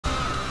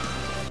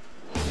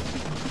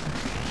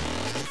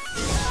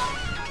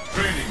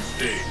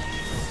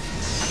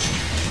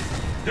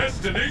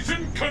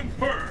Destination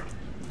confirmed.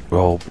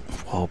 Bro,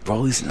 whoa,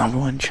 Broly's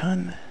 #1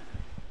 Chun.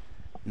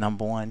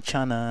 #1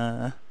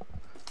 Chunna.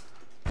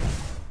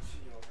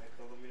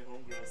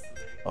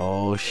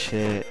 Oh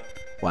shit.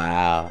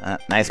 Wow.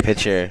 Nice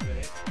picture.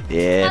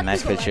 Yeah,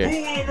 nice picture.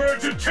 Who will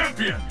emerge a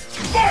champion?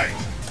 Fight!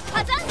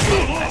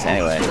 Nice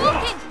anyway.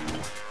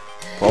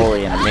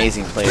 Broly, an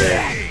amazing player.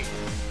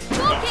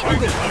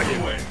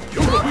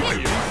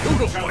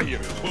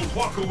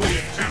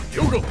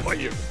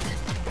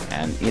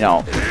 And you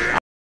know,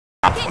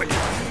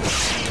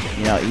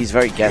 he's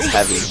very guest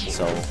heavy,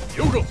 so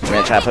I'm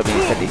gonna try to put me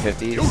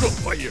 50-50s.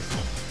 It's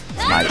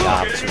my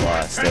job to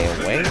stay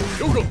away.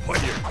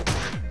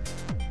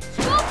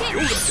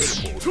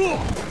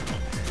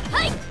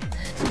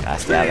 Gotta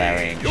stay out of that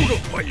range.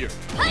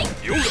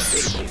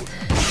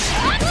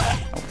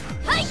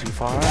 Too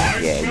far?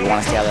 Yeah, you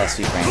wanna stay out of that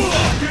sweep range.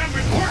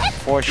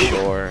 For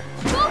sure.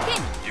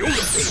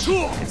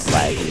 It's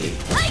laggy.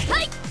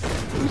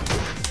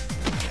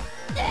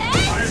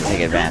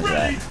 Take advantage of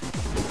that.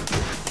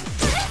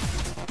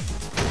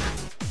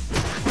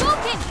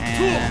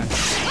 And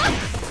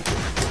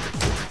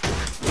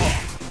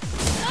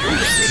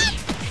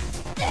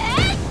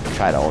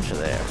try to ultra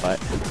there, but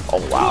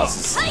oh wow,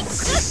 this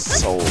is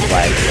so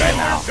laggy right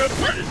now.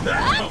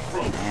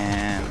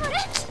 And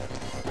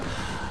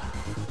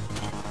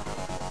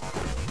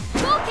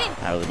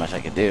not really much I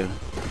could do.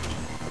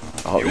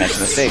 Oh, next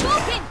mistake. I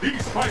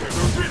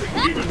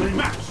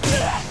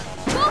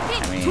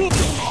mean,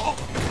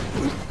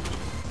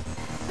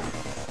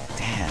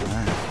 damn.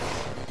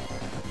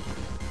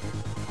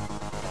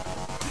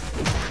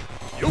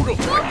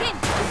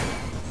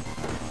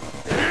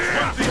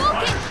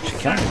 She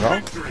killed me, bro.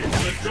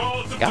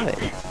 Got it.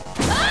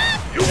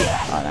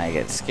 Oh, now you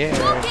get scared.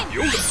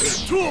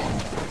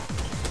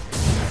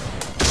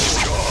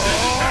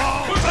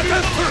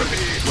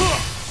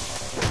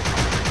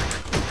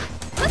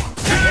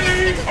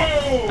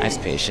 Nice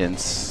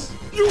patience.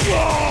 Yeah,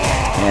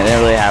 I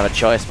didn't really have a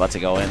choice but to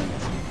go in.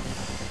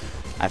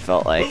 I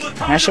felt like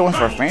I should went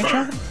for a frame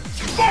trap.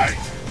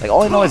 Like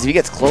all I know is if he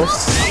gets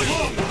close,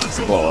 it's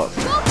a blow up.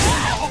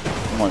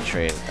 I'm gonna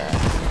trade with that.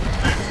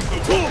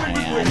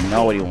 And I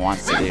know what he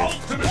wants to do.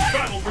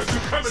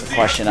 It's a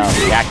question of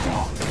reacting.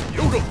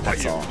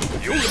 That's all.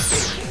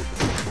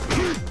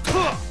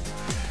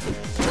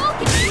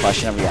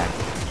 Question of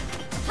reacting.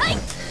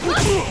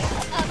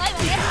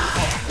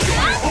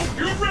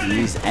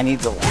 Use any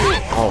delay.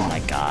 Oh my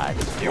god.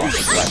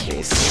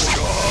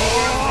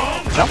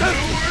 Jump.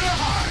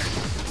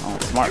 Oh,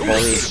 smart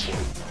Broly.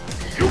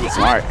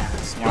 Smart.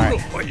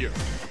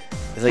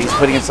 It's like he's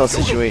putting himself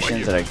in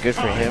situations that are good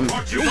for him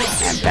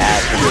and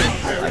bad for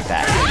me. Like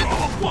that.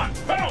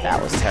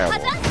 That was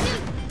terrible.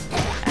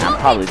 And I'm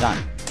probably done.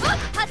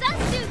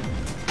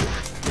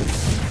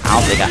 I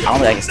don't think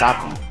I can stop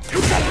him.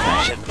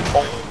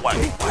 Oh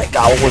my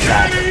god, what was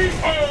that?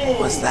 What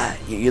was that?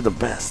 You're the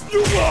best.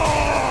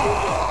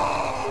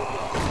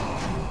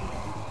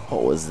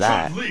 What was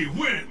that? Chun-Li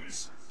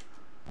wins.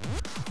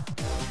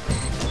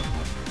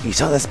 You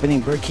saw that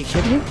spinning bird kick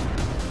hit me?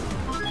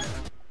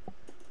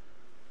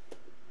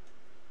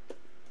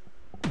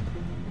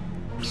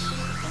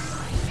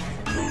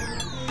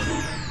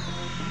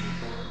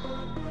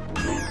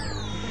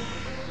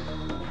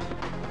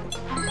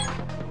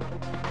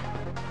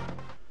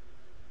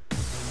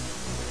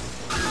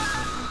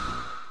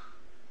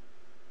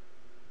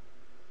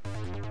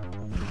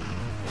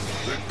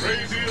 The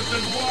craziest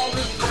and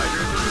wildest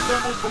fighters have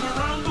assembled from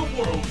around the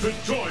world to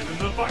join in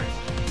the fight.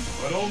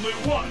 But only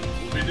one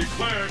will be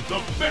declared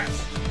the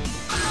best.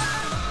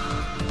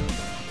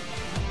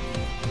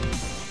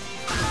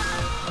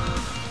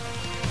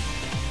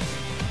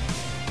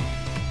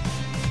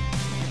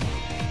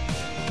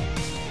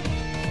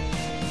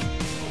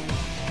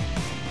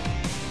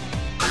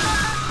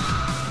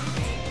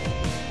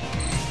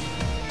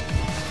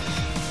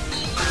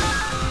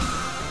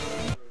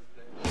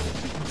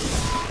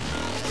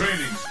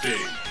 Training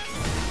stage.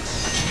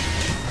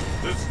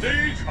 The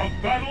stage of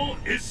battle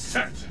is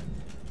set.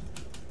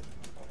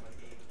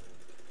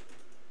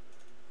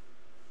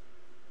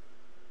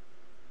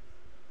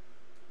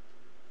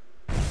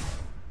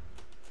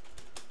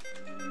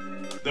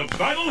 The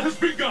battle has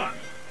begun.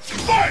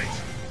 Fight!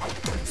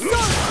 There's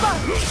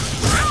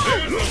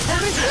the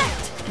first hit.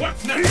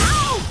 What's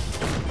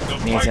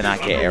next? Need to not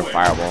get air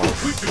fireballs.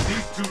 Which of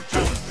these two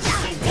challenges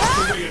will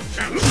walk away as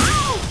champion?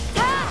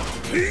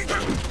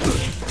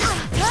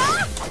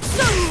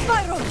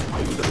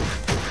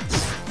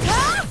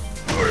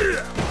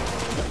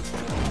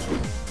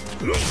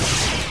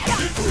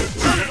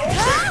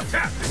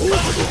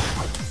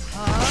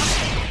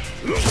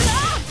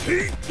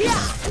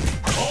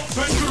 All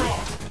bets are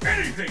off.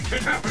 Anything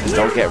can happen. Just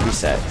don't get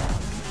reset.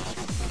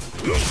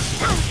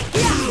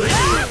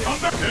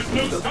 There's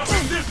no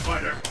stopping this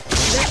fighter.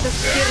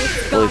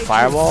 Will he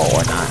fireball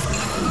or not? I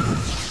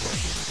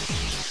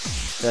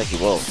feel like he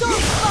will.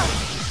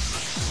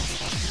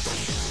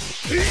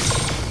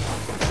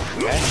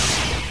 Okay.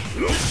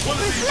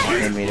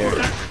 1 meter.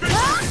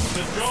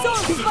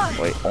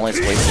 Wait, only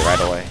space it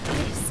right away.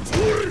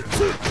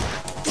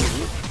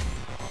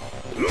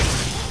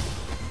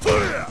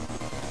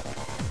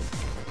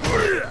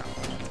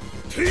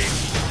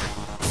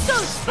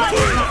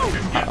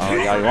 Uh-oh,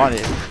 y'all you want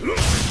it.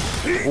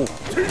 Ooh.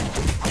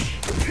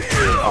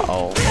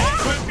 Uh-oh.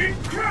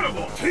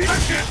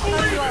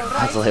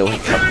 Until they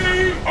wake up.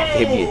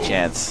 Gave me a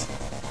chance.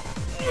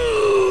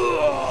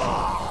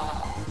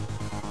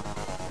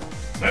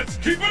 Let's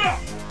keep it up!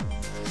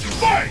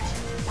 Fight!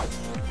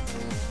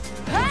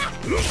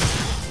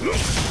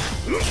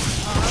 The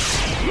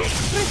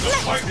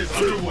fight is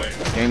underway.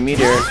 Give me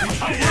meteor.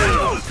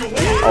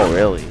 Oh,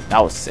 really?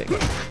 That was sick.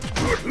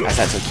 That's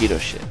that Tokido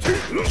shit.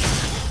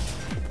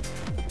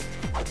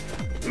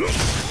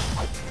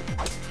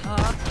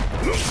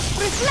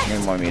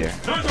 Need more meter.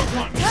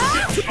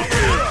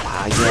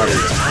 Ah, yeah,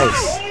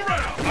 twice.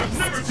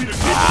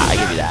 Ah, I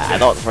give you that. I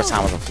thought the first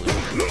time was a fluke.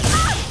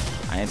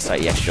 I need to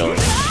start EX drilling.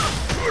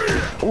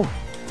 Ooh.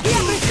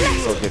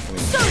 So good for me.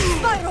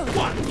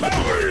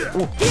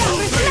 Ooh.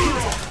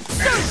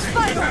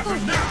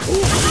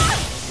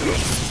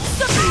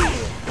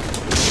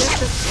 Let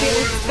the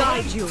spirits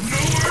guide you.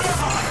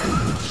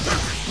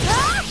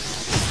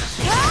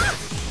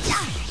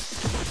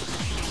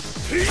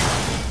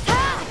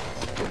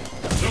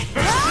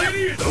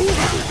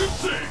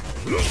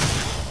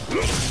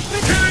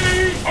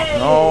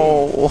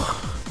 No.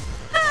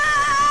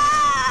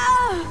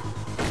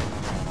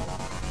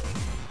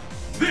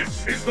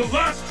 This is the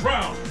last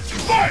round.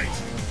 Fight!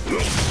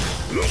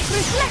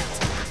 Reflect.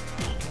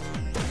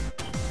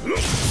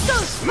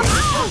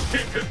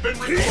 Kick has been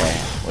recorded.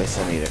 Yeah, waste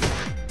some meter.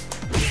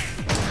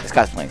 This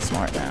guy's playing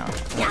smart now.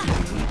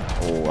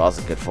 Oh, that was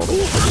a good fold.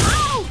 This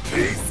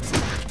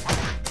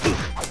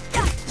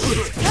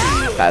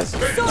guy's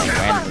playing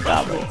random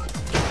goblet.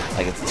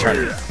 Like it's a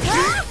tournament.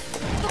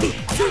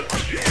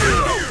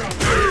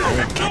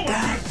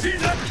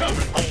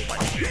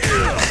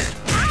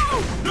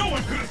 No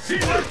one could have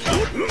seen that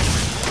coming.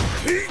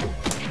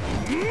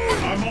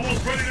 I'm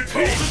almost ready to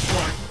call this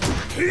one.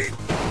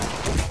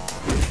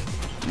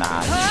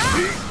 Nah.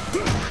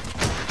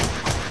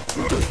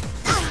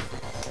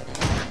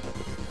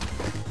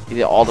 He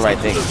did all the right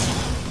things.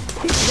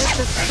 Let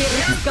the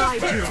spirits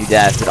guide you. He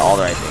did all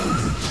the right things.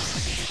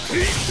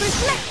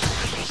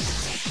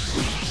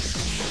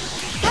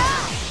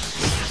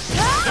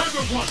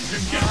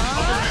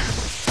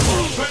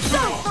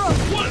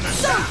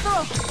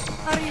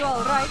 Are you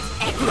alright?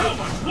 How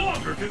much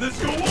longer can this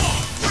go on?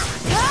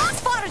 As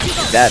far as you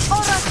go. That's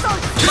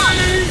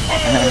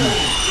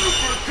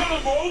Super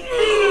combo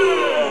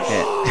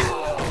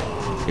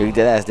finish! Your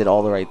deadass did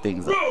all the right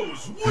things.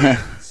 Rose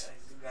wins!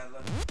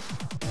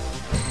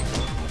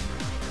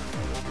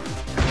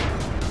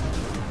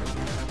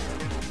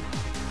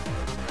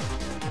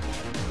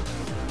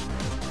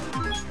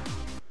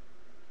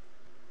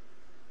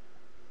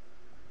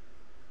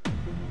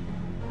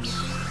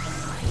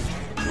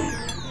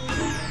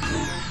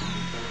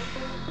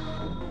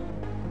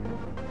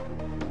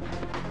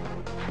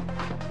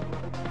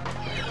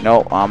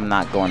 No, I'm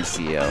not going to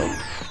CO.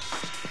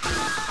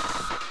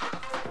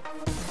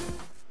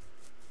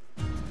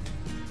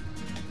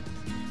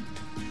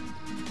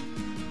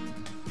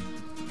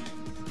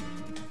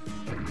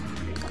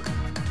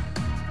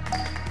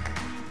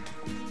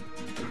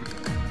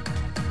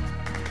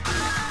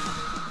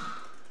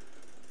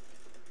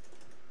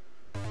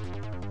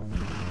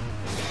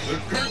 The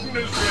curtain is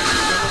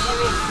raised on the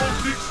world's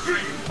most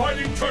extreme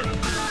fighting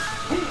tournament.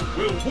 Who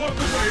will walk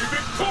away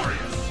victorious?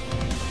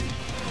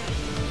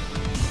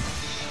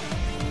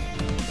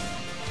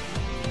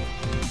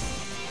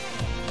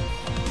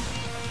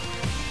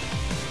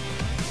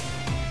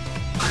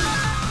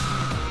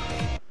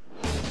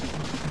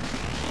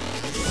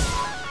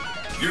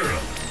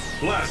 Europe,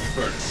 blast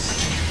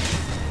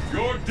furnace.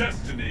 Your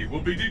destiny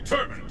will be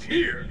determined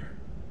here.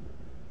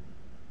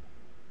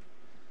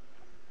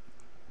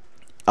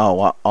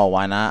 Oh,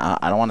 why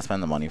not? I don't want to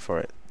spend the money for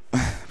it.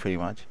 Pretty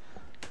much.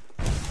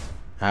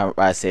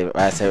 I save it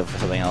for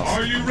something else.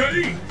 Are you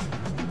ready?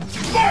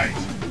 Fight!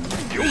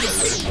 The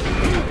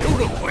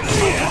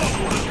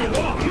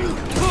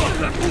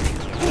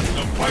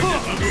fight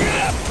is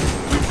underway.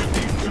 Which of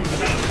these two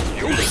now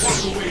will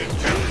walk away and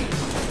challenge?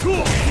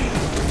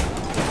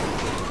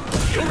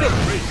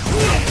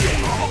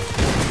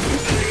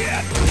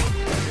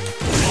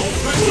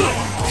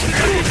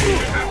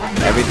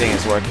 Everything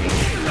is working.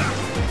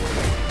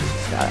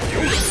 Got it.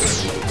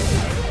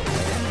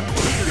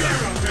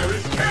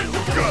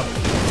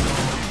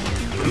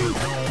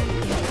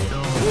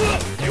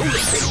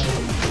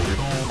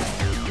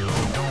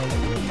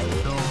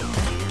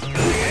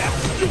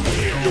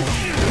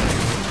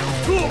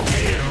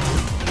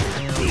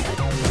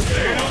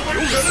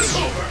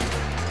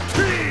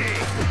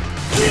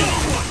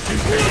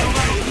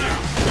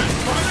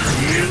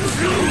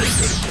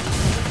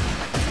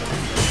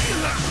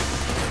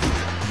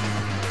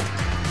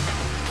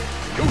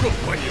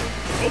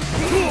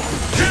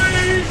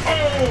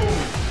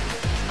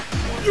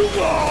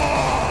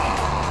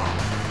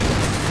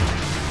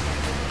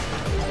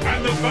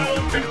 And the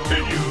battle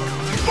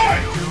continues.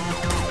 Fight!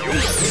 The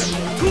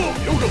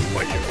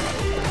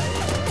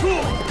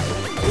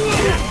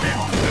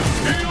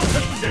scales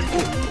have tipped.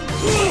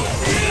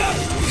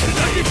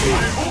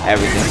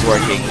 Everything's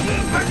working.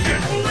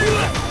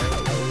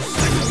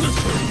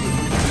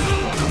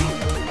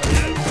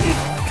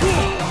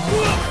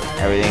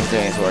 Everything's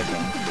doing is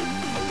working.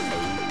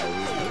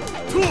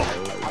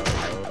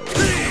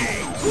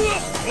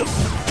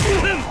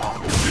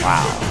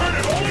 Wow.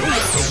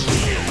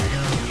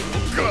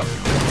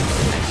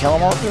 Kill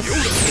him all with this?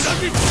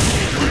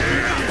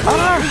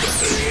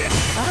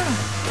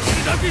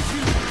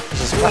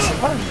 Just pressing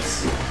buttons.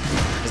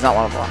 He's not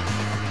one of them.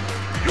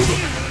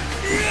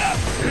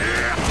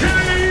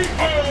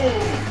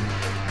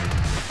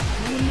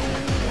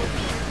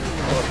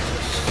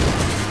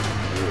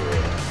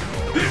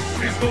 This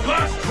is the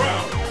last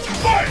round.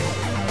 Fight!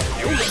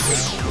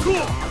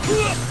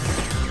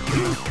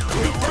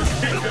 The first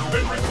kick has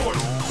been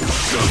recorded.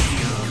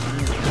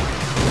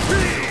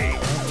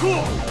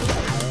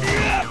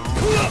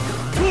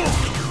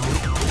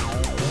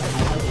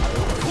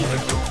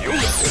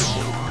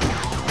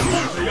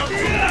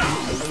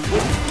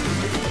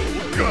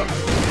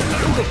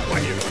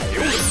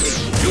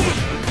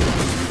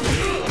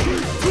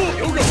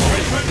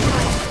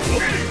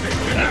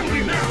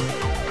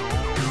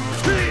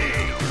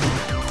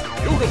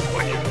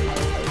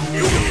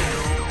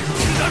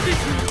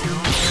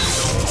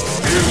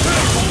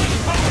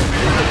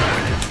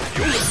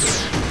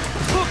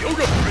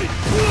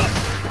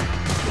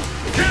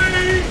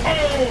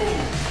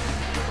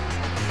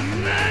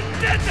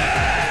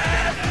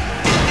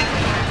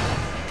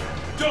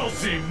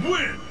 Dulcim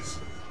wins!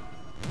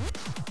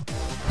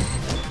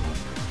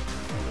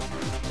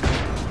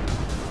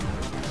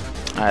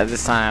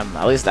 This time,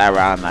 at least that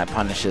round, I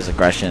punished his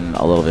aggression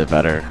a little bit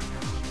better.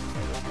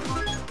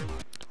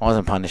 I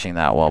wasn't punishing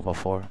that well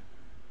before.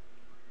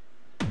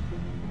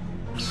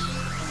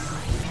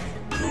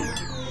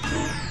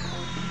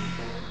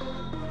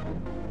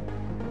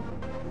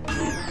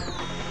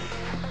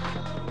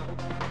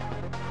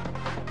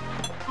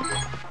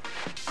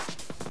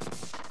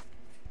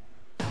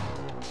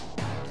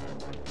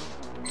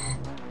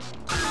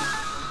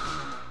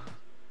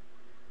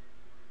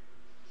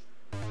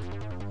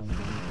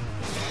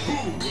 Who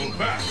will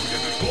bask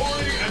in the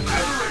glory and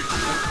adoration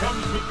that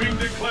comes with being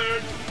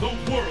declared the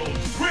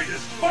world's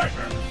greatest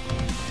fighter?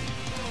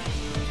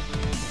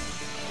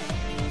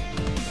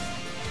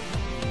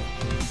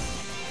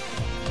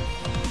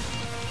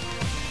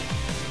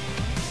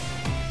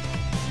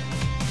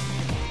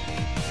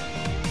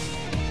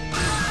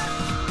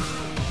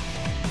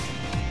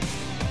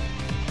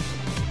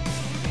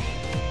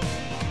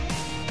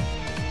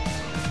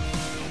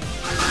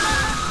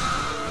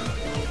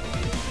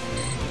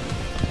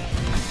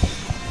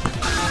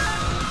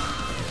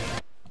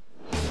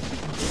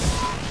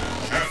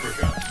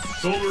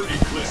 Solar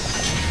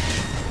eclipse.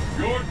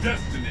 Your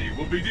destiny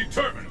will be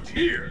determined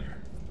here.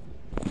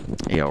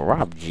 Yo,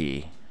 Rob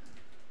G.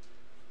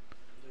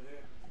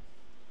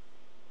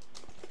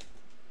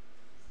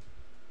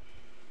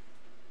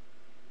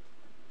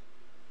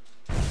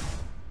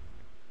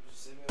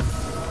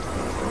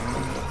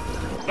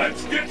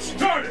 Let's get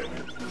started.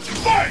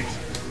 Fight!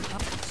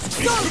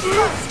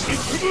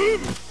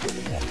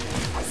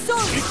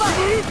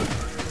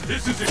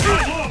 This isn't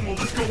how long will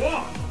this go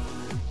on?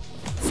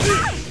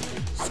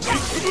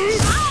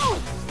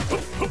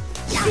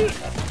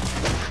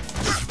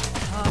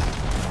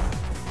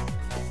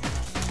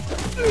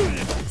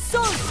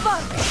 Soul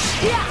Spark!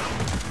 Yeah!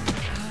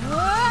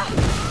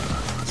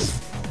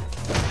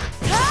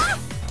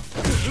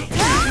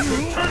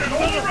 Turn it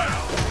all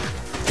around!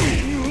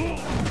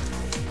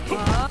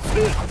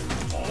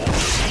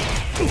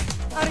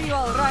 Are you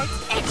alright?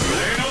 Ain't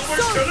over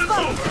till it's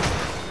over!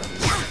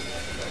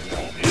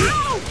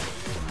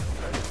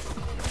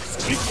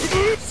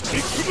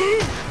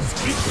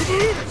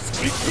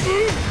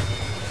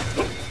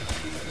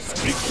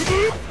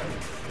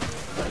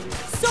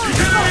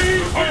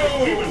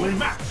 Evenly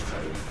matched!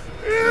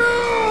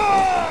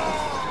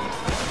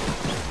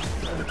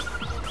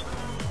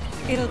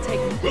 It'll take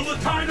me. Will the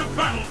tide of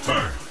battle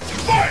turn?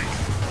 Fight!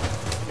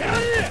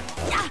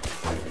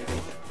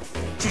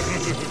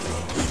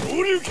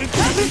 The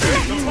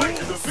fight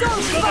is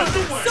officially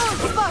underway! Soul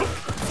Spark!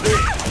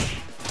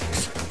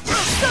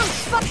 Soul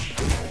Spark!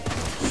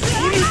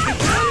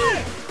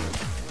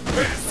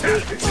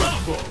 Fantastic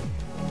combo!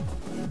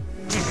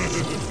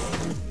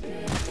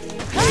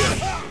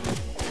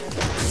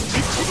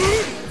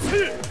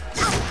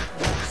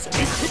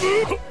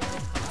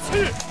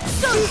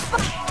 Soul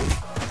Spark!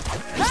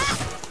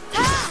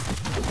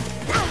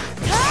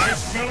 I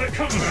smell it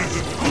coming!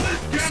 Will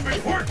this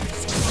gambit work?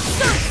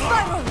 Soul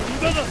Spiral!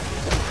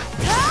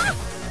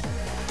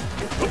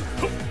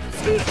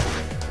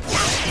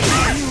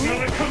 I smell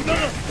it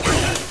coming!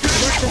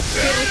 Let the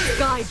spirits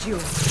guide you.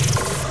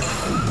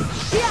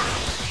 Yeah!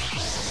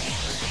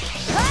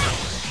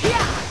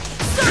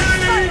 Soul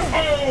Spiral!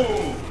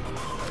 Oh!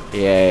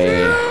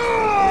 Yay.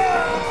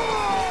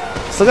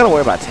 Still gotta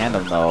worry about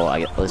tandem though,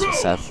 I at least with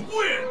Seth.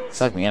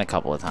 Sucked me in a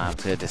couple of times,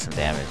 could did some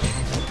damage.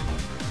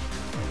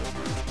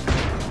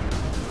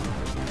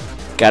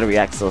 Gotta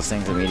react to those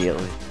things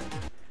immediately.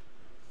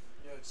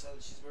 Yo, excited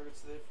cheeseburger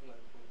today from that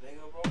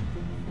bodega, bro.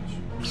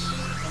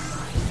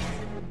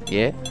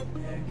 Yeah.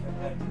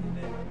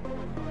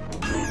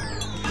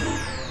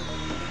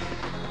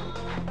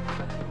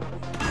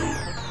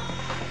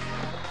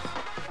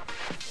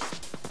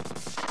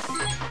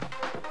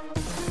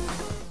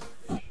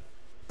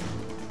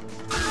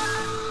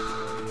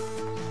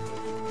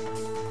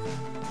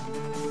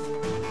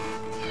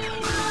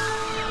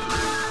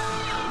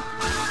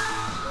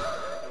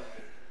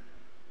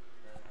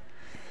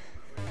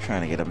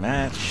 Trying to get a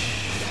match.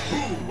 Who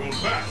will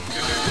bask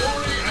in the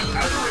glory and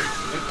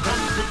adoration that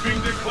comes with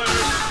being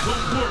declared the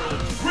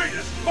world's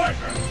greatest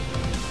fighter?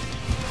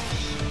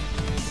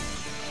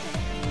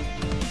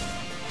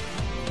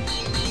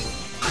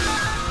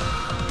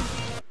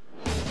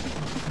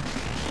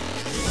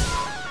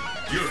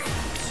 Europe,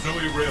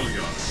 Snowy Rail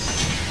Yard.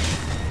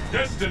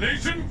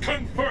 Destination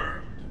confirmed.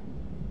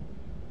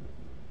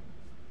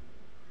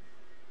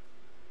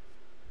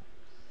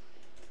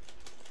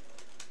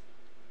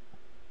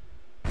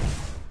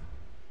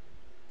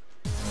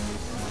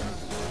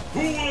 Who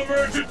will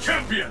emerge a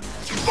champion?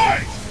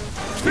 Fight!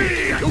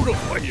 Yoga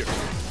fire!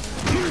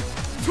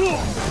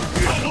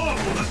 How long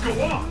will this go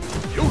on?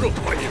 Yoga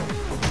fire!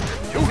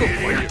 Yoga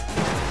fire!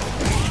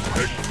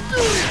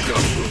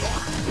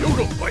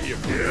 Yoga fire!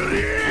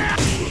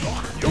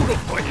 Yoga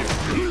fire!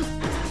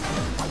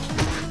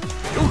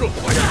 Yoga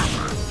fire!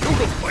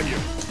 Yoga fire!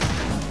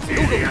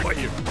 Yoga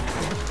fire!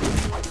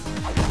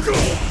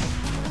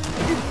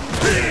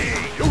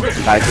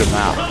 Gotta keep him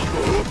out.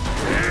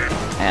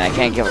 And I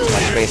can't give him too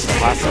much space in the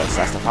process,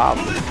 that's the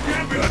problem.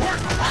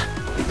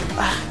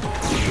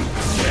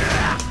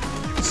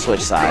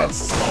 Switch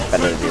sides.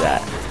 Better to do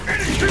that.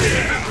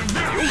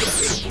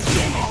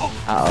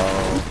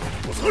 Uh-oh.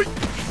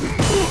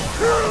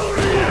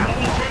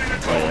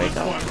 Wait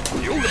up.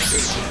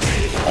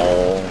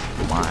 Oh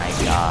my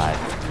god.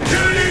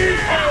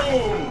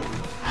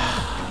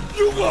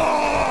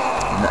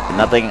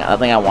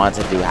 Nothing I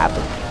wanted to do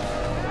happened.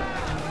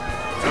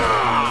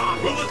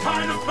 Will the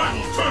tide of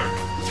battle turn?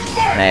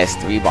 Nice,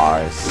 3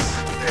 bars.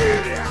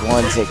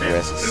 One take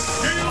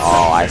risks.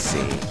 Oh, I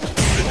see.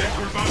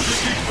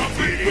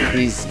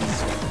 He's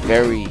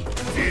very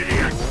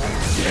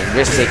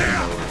risk taking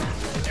mode.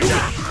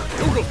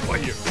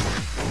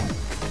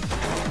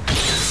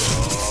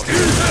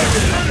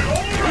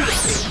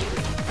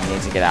 I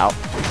need to get out.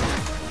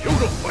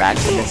 Back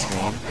to the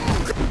screen.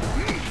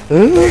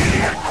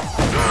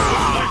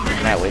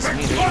 That wastes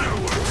me.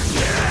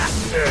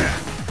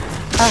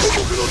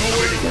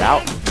 Get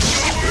out.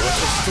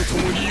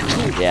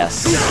 Yes.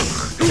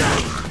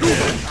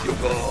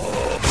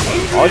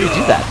 Why would you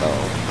do that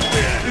though?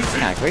 It's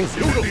kinda crazy.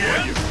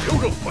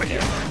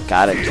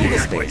 Gotta keep the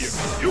space.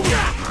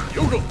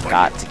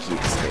 Got to keep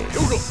the space.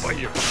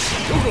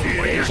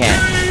 You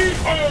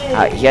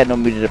can't. He had no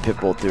meter to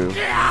pitbull through.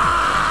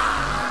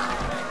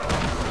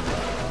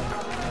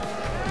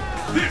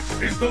 This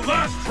is the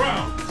last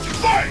round.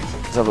 Fight!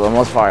 So for the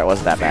most part, it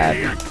wasn't that bad.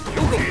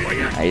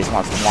 I just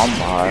want some 1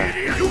 bar.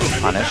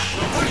 Punish.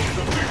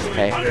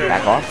 Okay,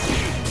 back off.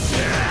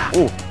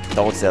 Ooh,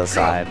 don't to the other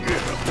side.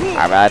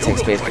 I'd rather take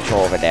space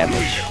control over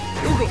damage.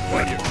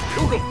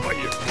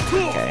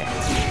 Okay.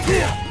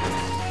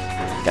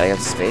 Gotta get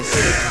some space.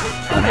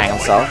 Let him hang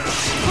himself.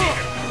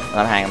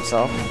 Let him hang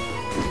himself.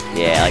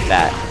 Yeah, like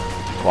that.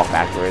 Walk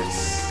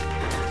backwards.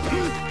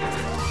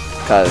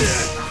 Because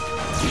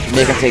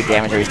make him take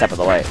damage every step of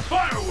the way.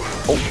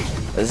 Oh,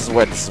 this is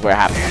where it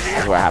happens.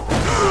 This is where it happens.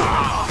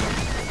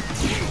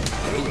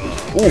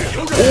 Ooh.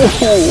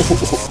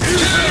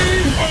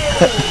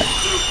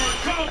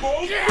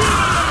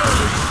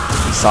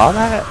 You saw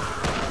that?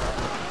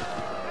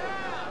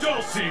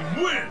 Dulcim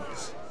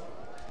wins.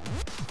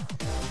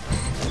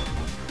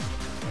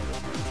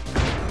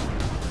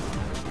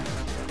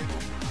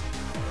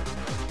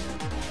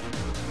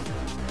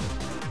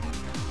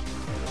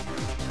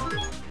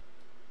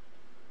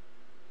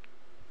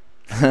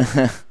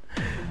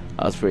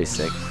 That was pretty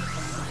sick.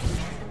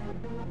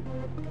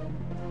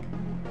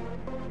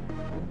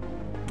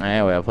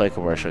 Anyway, I'll play a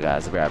commercial,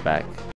 guys. I'll be right back.